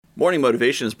Morning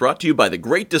Motivation is brought to you by The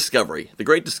Great Discovery. The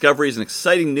Great Discovery is an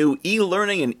exciting new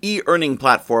e-learning and e-earning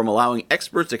platform allowing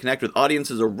experts to connect with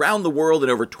audiences around the world in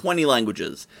over 20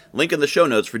 languages. Link in the show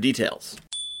notes for details.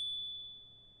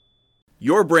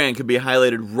 Your brand could be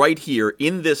highlighted right here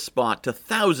in this spot to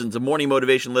thousands of Morning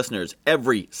Motivation listeners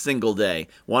every single day.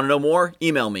 Want to know more?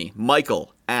 Email me,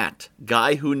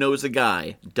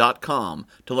 michael@guywhoknowsaguy.com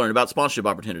to learn about sponsorship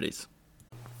opportunities.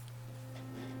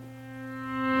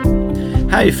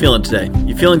 How are you feeling today?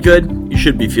 You feeling good? You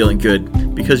should be feeling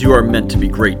good because you are meant to be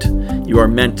great. You are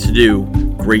meant to do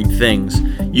great things.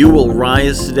 You will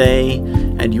rise today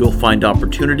and you will find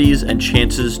opportunities and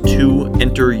chances to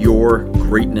enter your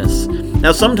greatness.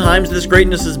 Now, sometimes this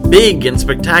greatness is big and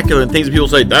spectacular and things people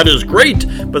say, that is great,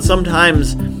 but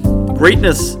sometimes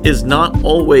greatness is not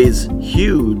always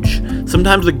huge.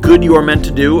 Sometimes the good you are meant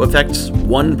to do affects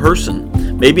one person.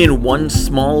 Maybe in one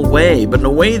small way, but in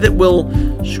a way that will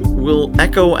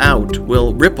echo out,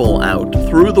 will ripple out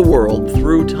through the world,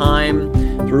 through time,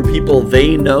 through people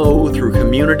they know, through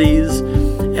communities.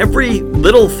 Every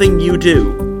little thing you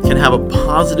do can have a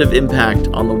positive impact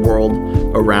on the world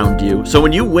around you. So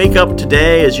when you wake up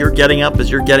today, as you're getting up, as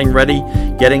you're getting ready,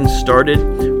 getting started,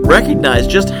 recognize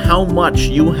just how much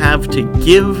you have to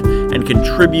give and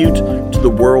contribute to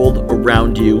the world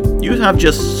around you. You have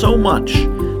just so much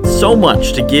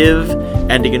to give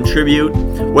and to contribute.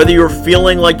 Whether you're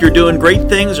feeling like you're doing great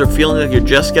things or feeling like you're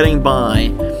just getting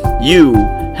by, you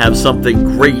have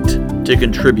something great to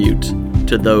contribute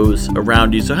to those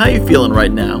around you. So how are you feeling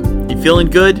right now? You feeling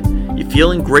good? You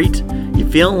feeling great? You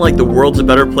feeling like the world's a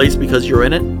better place because you're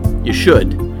in it? You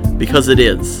should, because it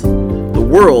is. The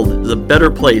world is a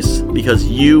better place because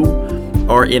you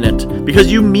are in it,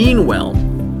 because you mean well.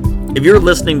 If you're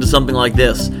listening to something like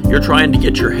this, you're trying to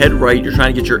get your head right, you're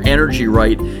trying to get your energy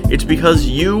right, it's because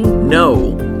you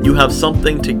know you have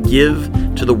something to give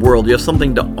to the world, you have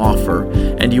something to offer,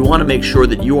 and you want to make sure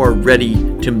that you are ready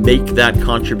to make that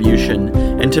contribution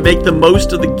and to make the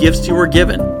most of the gifts you were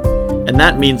given. And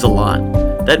that means a lot.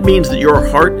 That means that your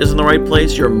heart is in the right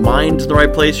place, your mind is in the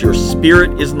right place, your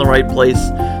spirit is in the right place,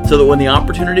 so that when the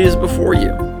opportunity is before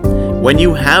you, when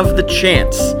you have the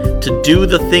chance to do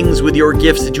the things with your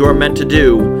gifts that you are meant to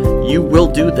do, you will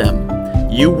do them.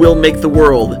 You will make the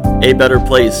world a better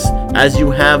place, as you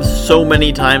have so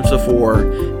many times before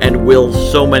and will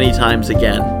so many times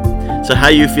again. So how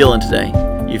are you feeling today?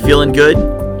 You feeling good?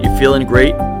 You feeling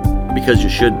great? Because you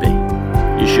should be.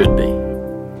 You should be.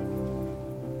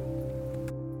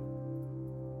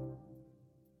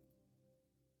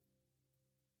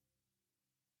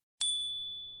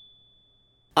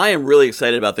 I am really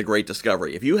excited about The Great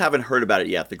Discovery. If you haven't heard about it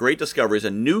yet, The Great Discovery is a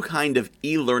new kind of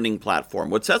e-learning platform.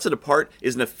 What sets it apart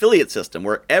is an affiliate system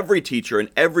where every teacher and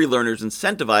every learner is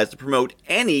incentivized to promote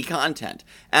any content.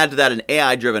 Add to that an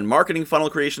AI-driven marketing funnel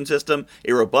creation system,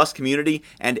 a robust community,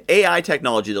 and AI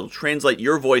technology that will translate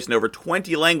your voice in over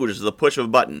 20 languages with the push of a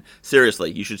button.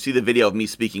 Seriously, you should see the video of me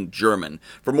speaking German.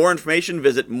 For more information,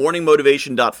 visit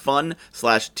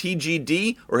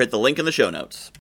morningmotivation.fun/TGD or hit the link in the show notes.